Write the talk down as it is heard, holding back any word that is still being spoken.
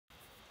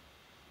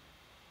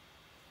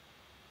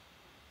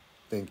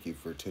Thank you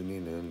for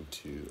tuning in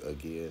to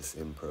Agius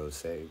in Pro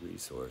Se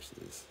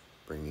Resources,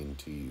 bringing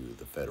to you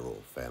the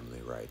Federal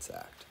Family Rights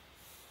Act.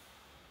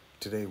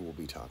 Today we'll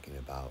be talking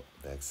about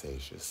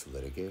vexatious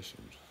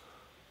litigation.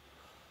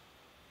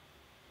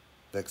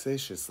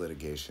 Vexatious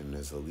litigation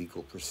is a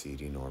legal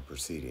proceeding or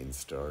proceeding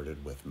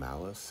started with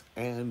malice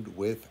and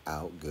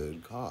without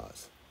good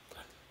cause.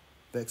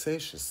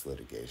 Vexatious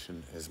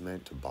litigation is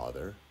meant to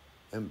bother,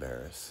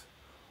 embarrass,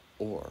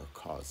 or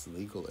cause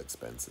legal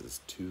expenses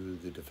to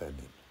the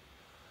defendant.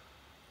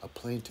 A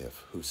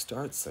plaintiff who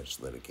starts such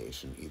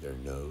litigation either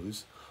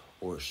knows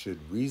or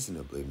should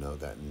reasonably know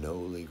that no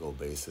legal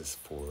basis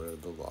for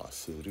the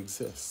lawsuit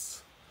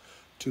exists.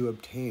 To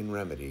obtain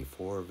remedy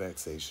for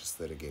vexatious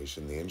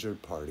litigation, the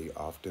injured party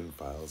often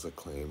files a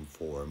claim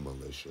for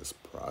malicious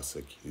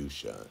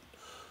prosecution.